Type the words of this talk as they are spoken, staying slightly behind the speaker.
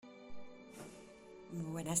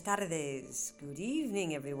Buenas tardes. Good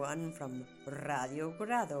evening, everyone, from Radio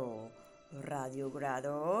Grado. Radio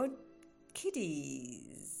Grado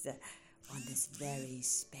Kiddies. On this very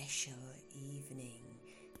special evening,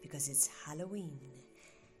 because it's Halloween.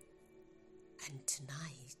 And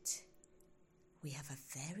tonight, we have a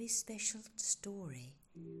very special story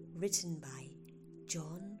written by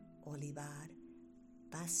John Oliver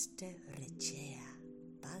Basterrechea.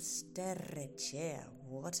 Basterrechea,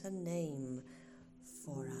 what a name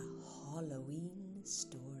for a Halloween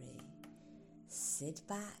story. Sit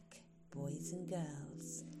back, boys and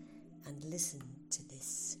girls, and listen to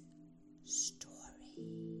this story.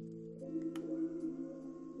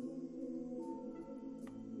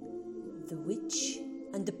 The Witch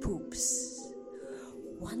and the Poops.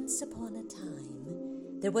 Once upon a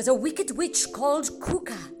time, there was a wicked witch called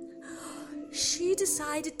Kuka. She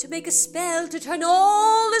decided to make a spell to turn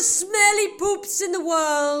all the smelly poops in the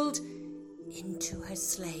world into her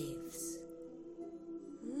slaves.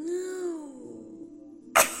 No.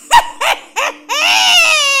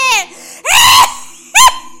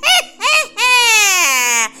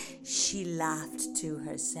 She laughed to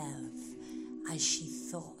herself as she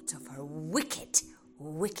thought of her wicked,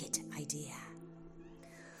 wicked idea.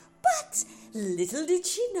 But little did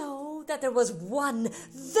she know that there was one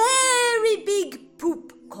very big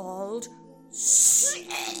poop called Smoot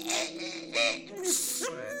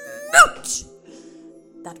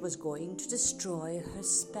that was going to destroy her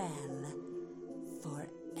spell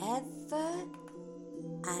forever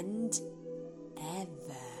and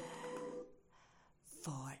ever.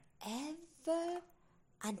 Forever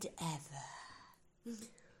and ever.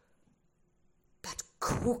 But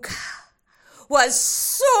Kuka was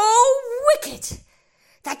so wicked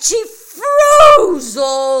that she froze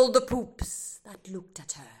all the poops that looked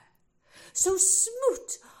at her. So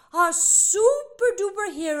Smoot, our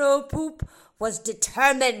super-duper hero poop, was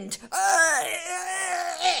determined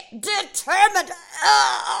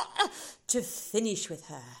to finish with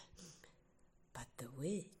her. But the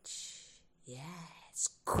witch, yes,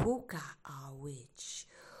 Kuka, our witch,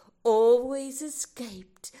 always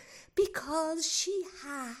escaped because she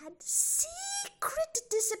had secret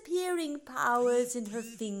disappearing powers in her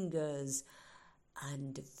fingers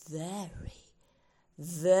and very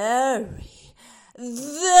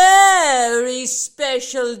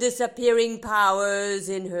special disappearing powers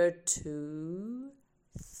in her 2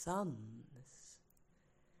 thumbs.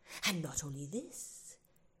 And not only this,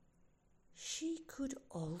 she could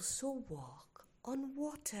also walk on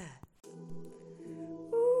water.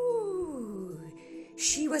 Ooh,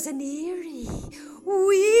 she was an eerie,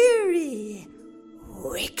 weary,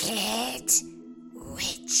 wicked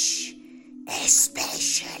witch,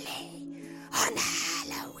 especially on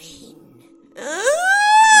Halloween.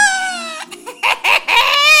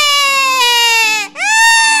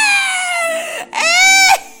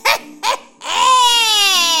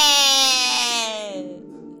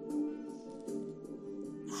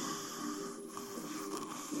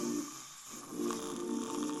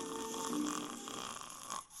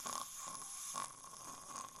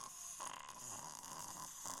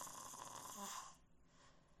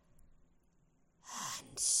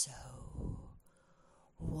 And so,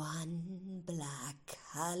 one black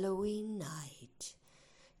Halloween night,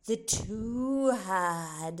 the two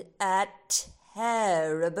had a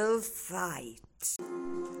terrible fight.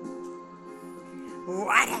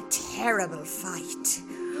 What a terrible fight!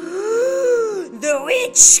 The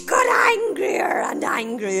witch got angrier and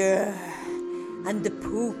angrier, and the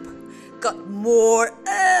poop got more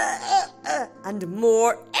and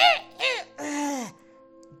more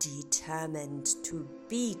determined to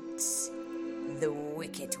beat the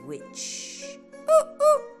wicked witch. Boop,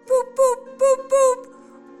 boop, boop, boop, boop, boop.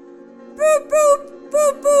 Boop, boop,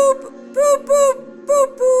 boop, boop, boop, boop, boop,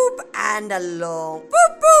 boop. And along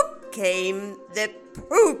boop, boop came the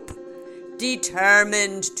poop,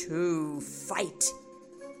 determined to fight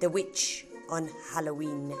the witch on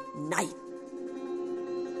Halloween night.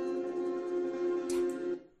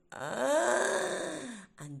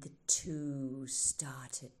 And the two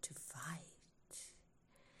started to fight.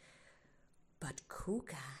 But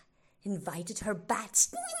Kuka invited her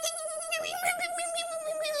bats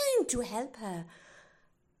to help her.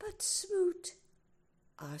 But Smoot,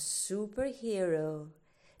 our superhero,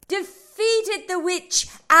 defeated the witch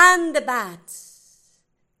and the bats.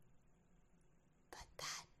 But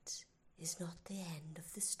that is not the end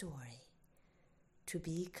of the story. To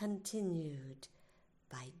be continued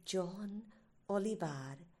by John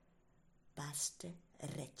Oliver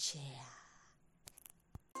Basterrechea.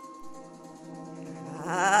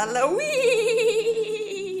 Halloween!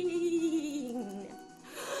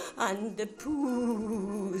 and the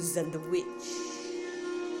Poos and the witch.